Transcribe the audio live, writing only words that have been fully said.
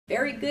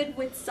very good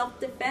with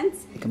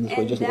self-defense, and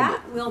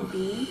that will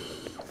be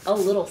a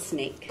little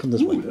snake. Come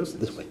this way,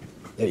 this way.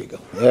 There you go.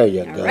 There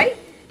you go. All right,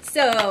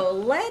 so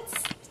let's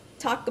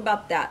talk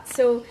about that.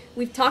 So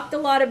we've talked a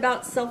lot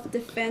about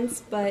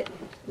self-defense, but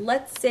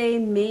let's say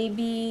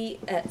maybe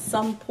at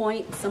some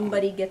point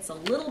somebody gets a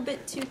little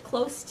bit too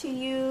close to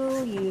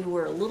you, you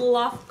were a little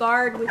off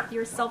guard with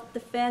your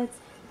self-defense,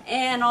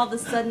 and all of a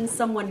sudden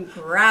someone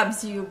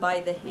grabs you by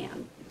the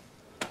hand.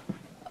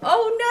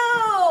 Oh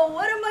no,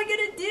 what am I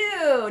gonna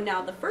do?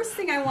 Now the first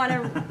thing I want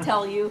to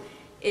tell you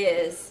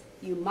is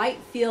you might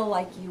feel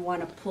like you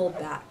want to pull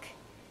back.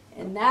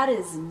 And that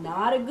is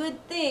not a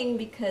good thing,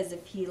 because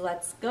if he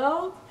lets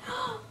go,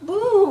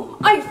 boom,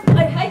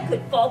 I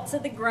could fall to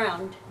the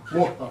ground.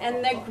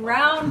 And the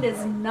ground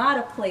is not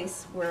a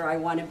place where I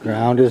want to be.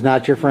 Ground is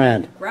not your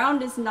friend.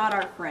 Ground is not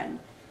our friend.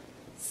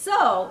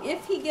 So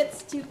if he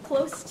gets too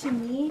close to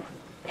me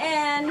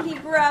and he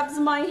grabs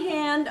my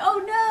hand,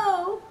 oh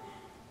no,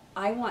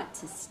 I want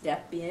to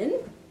step in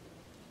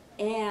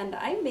and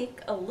I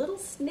make a little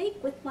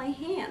snake with my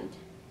hand.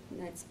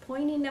 And it's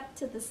pointing up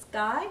to the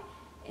sky.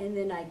 And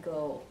then I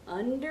go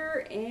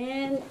under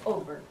and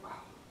over,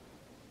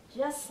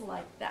 just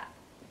like that.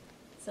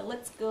 So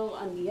let's go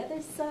on the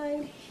other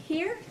side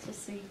here,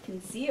 just so you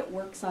can see it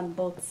works on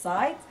both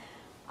sides.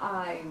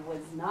 I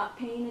was not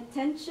paying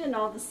attention.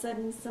 All of a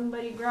sudden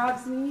somebody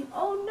grabs me.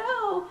 Oh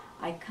no!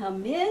 I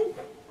come in,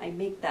 I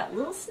make that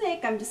little snake.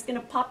 I'm just going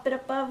to pop it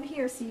above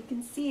here so you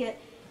can see it.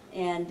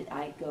 And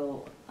I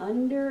go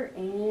under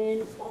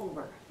and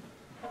over.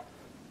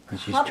 And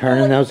she's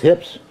turning those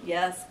hips.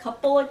 Yes,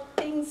 couple of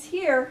things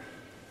here.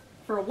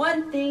 For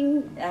one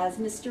thing, as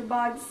Mr.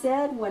 Boggs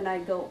said, when I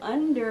go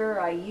under,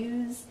 I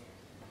use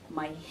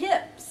my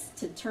hips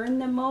to turn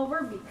them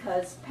over,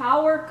 because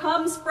power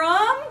comes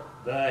from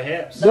the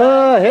hips.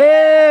 The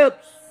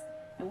hips!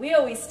 And we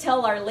always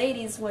tell our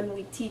ladies when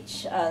we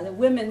teach the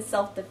women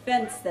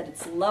self-defense that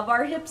it's Love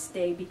Our Hips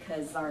Day,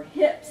 because our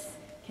hips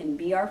can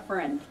be our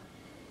friend.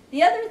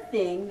 The other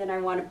thing that I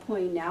want to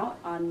point out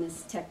on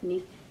this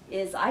technique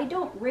is I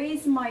don't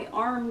raise my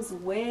arms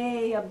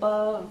way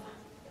above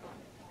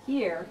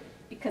here,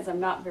 because I'm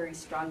not very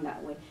strong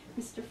that way.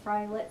 Mr.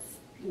 Fry, let's,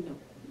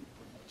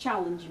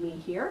 challenge me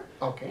here.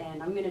 Okay.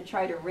 And I'm going to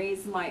try to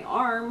raise my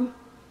arm,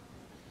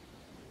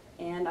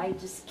 and I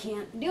just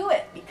can't do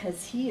it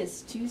because he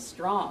is too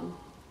strong.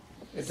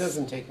 It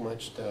doesn't take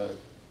much to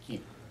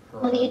keep her.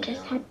 Well, you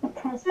just have to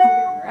press it.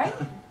 All right.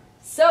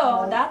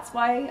 So that's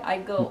why I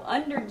go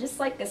under, just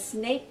like a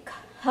snake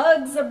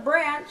hugs a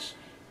branch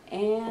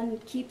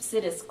and keeps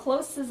it as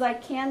close as I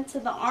can to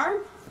the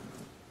arm.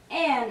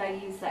 And I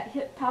use that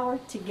hip power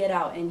to get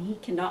out, and he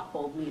cannot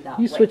hold me that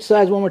way. You switch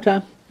sides one more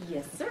time?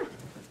 Yes, sir.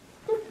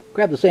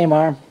 Grab the same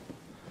arm.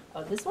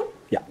 Oh, this one?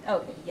 Yeah.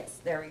 Okay, yes,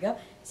 there we go.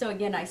 So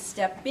again, I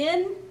step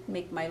in,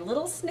 make my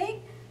little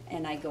snake,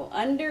 and I go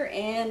under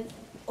and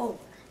over.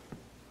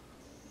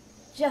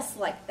 Just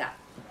like that.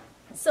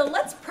 So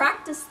let's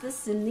practice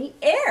this in the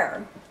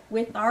air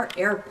with our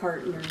air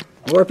partner.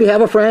 Or if you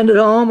have a friend at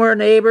home or a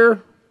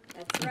neighbor.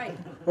 That's right.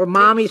 Or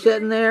mommy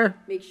sitting there.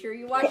 Make sure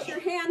you wash your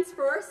hands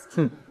first.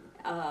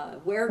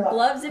 Wear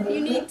gloves if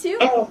you need to.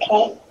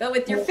 Okay. But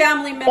with your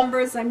family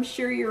members, I'm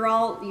sure you've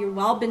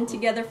all been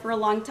together for a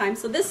long time.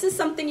 So this is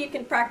something you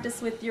can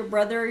practice with your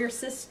brother or your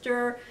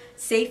sister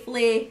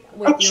safely,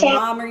 with your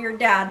mom or your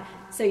dad.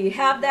 So you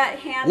have that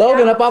hand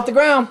Logan, out. up off the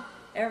ground.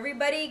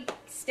 Everybody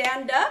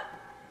stand up.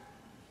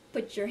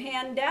 Put your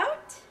hand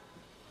out.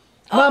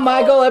 Come on,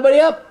 Michael,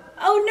 everybody up.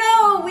 Oh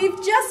no,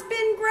 we've just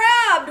been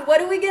grabbed. What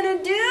are we going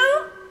to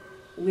do?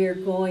 We're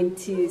going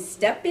to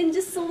step in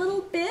just a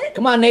little bit.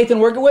 Come on, Nathan,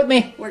 work it with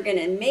me. We're going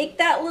to make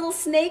that little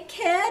snake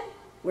head.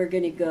 We're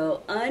going to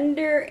go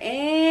under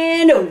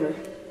and over.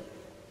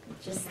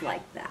 Just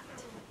like that.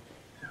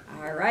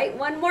 All right,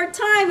 one more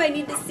time. I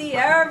need to see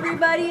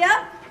everybody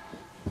up.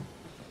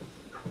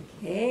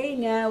 Okay,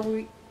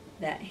 now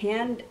that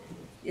hand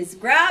is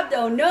grabbed.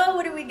 Oh no,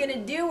 what are we going to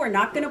do? We're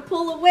not going to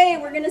pull away.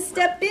 We're going to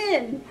step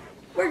in.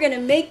 We're going to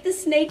make the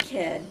snake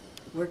head.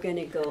 We're going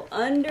to go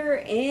under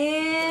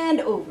and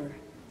over,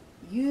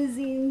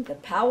 using the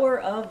power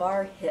of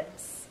our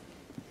hips.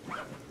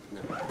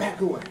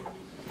 Back away.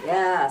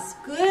 Yes,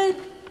 good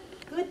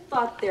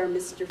thought there,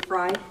 Mr.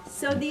 Fry.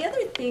 So the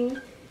other thing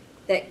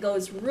that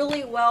goes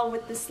really well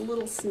with this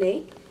little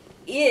snake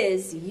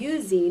is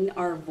using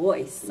our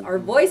voice. Our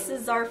voice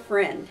is our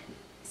friend.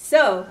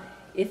 So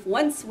if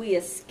once we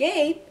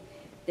escape,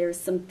 there's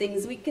some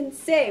things we can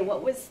say.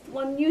 What was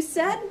one you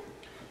said?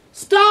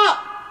 Stop!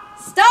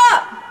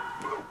 Stop!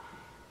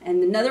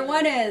 And another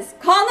one is,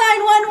 call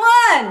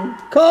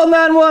 911! Call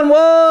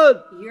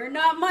 911! You're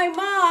not my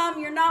mom,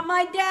 you're not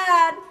my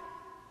dad.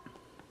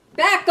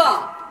 Back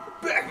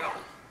off! Back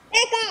off.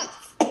 Back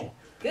off.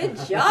 Good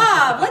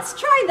job. Let's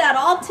try that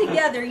all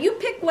together. You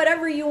pick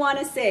whatever you want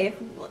to say.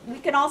 We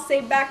can all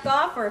say back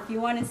off, or if you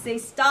want to say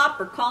stop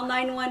or call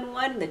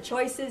 911, the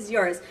choice is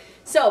yours.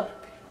 So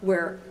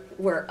we're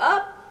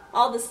up.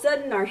 All of a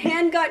sudden our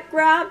hand got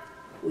grabbed.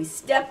 We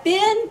step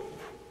in.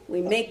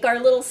 We make our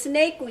little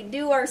snake. We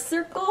do our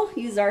circle.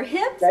 Use our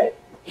hips.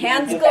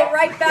 Hands go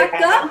right back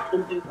up.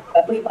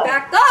 We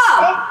back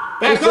off.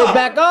 Back up!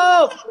 Back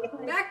off!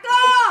 Back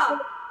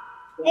off.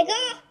 Back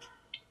off.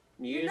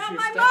 Use not your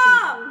my step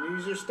mom.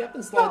 Use your step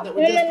and slide that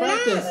we just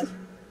practiced.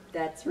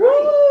 That's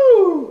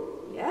right.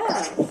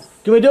 Yes.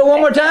 Can we do it one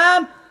more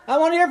time? I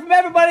want to hear from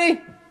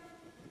everybody.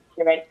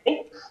 You ready?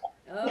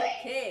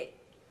 Okay.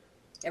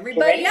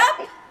 Everybody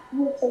up?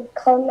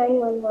 Call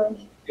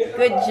 911.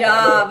 Good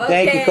job.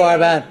 Okay. Thank you,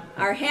 Corbin.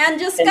 Our hand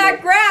just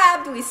got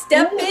grabbed. We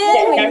step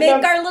in. We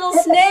make our little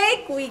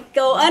snake. We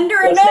go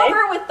under and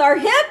over with our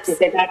hips.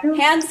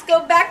 Hands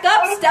go back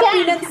up,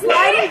 stepping and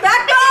sliding.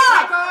 Back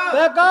off.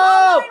 Back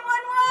off!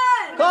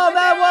 911. Call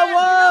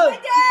 911. My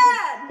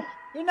dad.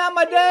 You're not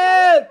my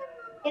dad.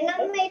 You're not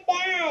my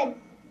dad.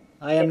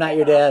 I am not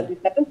your dad.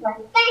 Step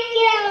inside. Thank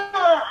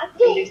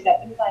you. You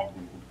step inside.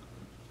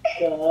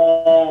 Good.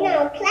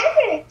 No,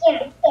 Clever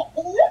can't get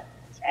me.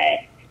 That's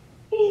right.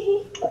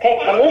 Okay,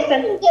 come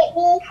listen. Get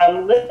me.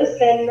 Come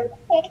listen.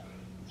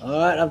 All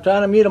right, I'm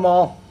trying to mute them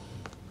all.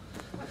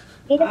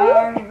 All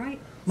right.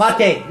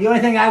 Mate, the only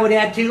thing I would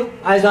add too,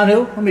 eyes on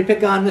who? Let me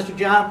pick on Mr.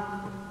 John.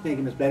 Thank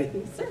you, Miss Betty.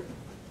 Yes, sir.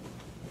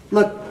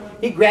 Look,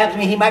 he grabs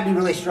me, he might be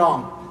really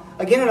strong.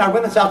 Again, in our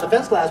women's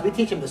self-defense class, we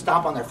teach him to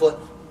stomp on their foot.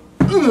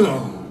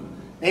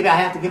 Maybe I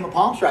have to give him a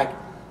palm strike.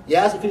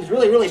 Yes, if he's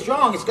really, really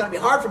strong, it's going to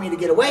be hard for me to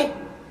get away.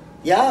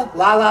 Yeah,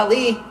 la la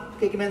lee,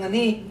 kick him in the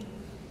knee.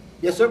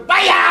 Yes, sir.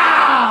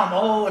 Bam!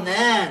 Oh, and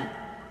then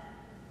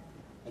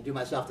I do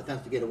my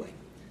self-defense to get away.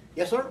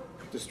 Yes, sir.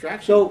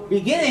 Distraction. So,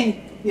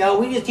 beginning,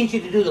 we just teach you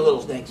to do the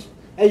little things.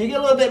 As you get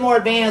a little bit more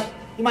advanced,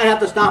 you might have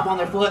to stomp on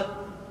their foot,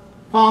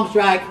 palm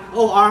strike,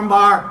 arm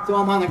bar,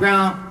 throw him on the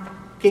ground,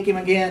 kick him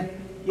again.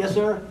 Yes,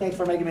 sir. Thanks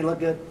for making me look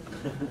good.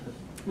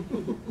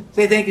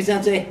 Say thank you,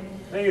 Sensei.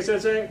 Thank you,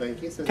 Sensei.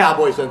 Thank you, Sensei.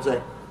 Cowboy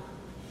Sensei.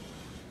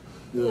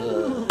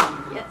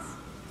 Yes.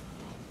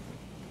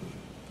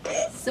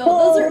 So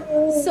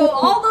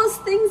all those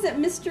things that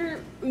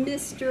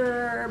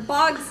Mr.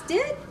 Boggs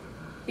did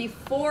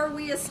before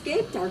we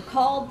escaped are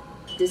called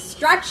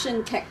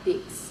distraction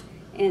techniques.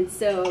 And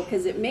so,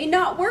 because it may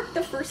not work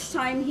the first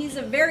time, he's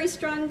a very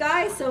strong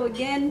guy. So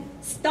again,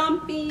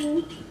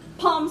 stomping,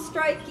 palm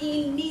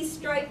striking, knee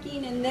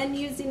striking, and then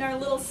using our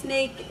little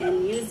snake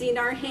and using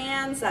our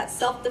hands, that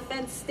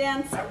self-defense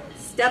stance,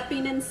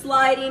 stepping and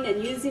sliding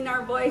and using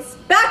our voice.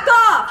 Back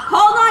off!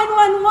 Call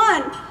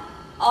 911!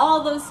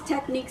 All those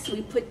techniques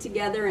we put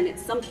together, and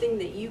it's something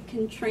that you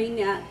can train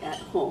at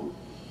home.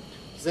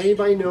 Does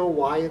anybody know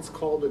why it's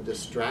called a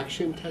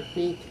distraction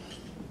technique?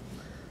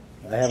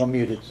 I have him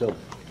muted, so.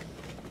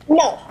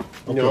 No.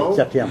 Okay, No?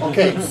 except him.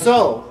 Okay,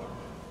 so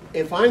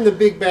if I'm the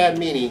big bad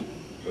meanie,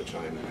 which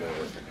I'm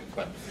never,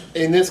 but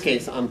in this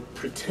case I'm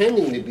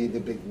pretending to be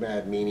the big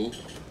bad meanie,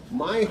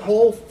 my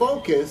whole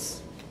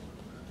focus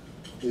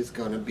is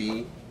going to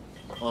be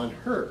on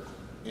her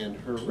and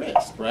her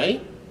wrist,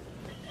 right?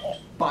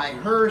 By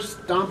her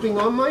stomping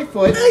on my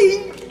foot,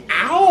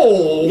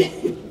 ow!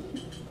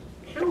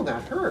 How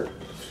that hurt.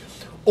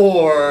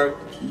 Or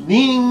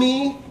kneeing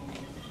me,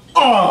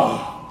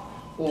 oh!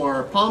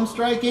 Or palm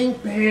striking,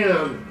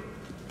 bam!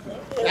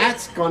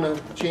 That's gonna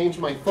change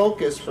my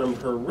focus from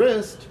her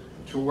wrist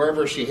to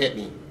wherever she hit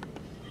me.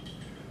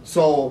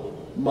 So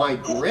my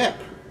grip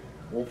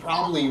will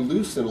probably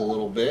loosen a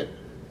little bit,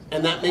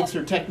 and that makes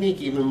her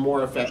technique even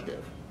more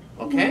effective.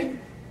 Okay?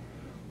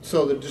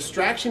 So the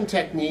distraction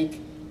technique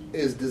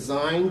is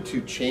designed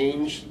to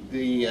change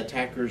the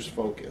attacker's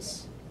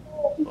focus.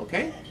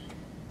 Okay?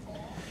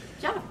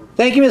 Job.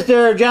 Thank you,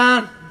 Mr.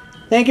 John.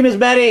 Thank you, Miss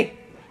Betty.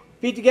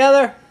 Feet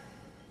together.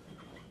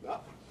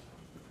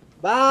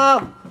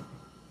 Bow.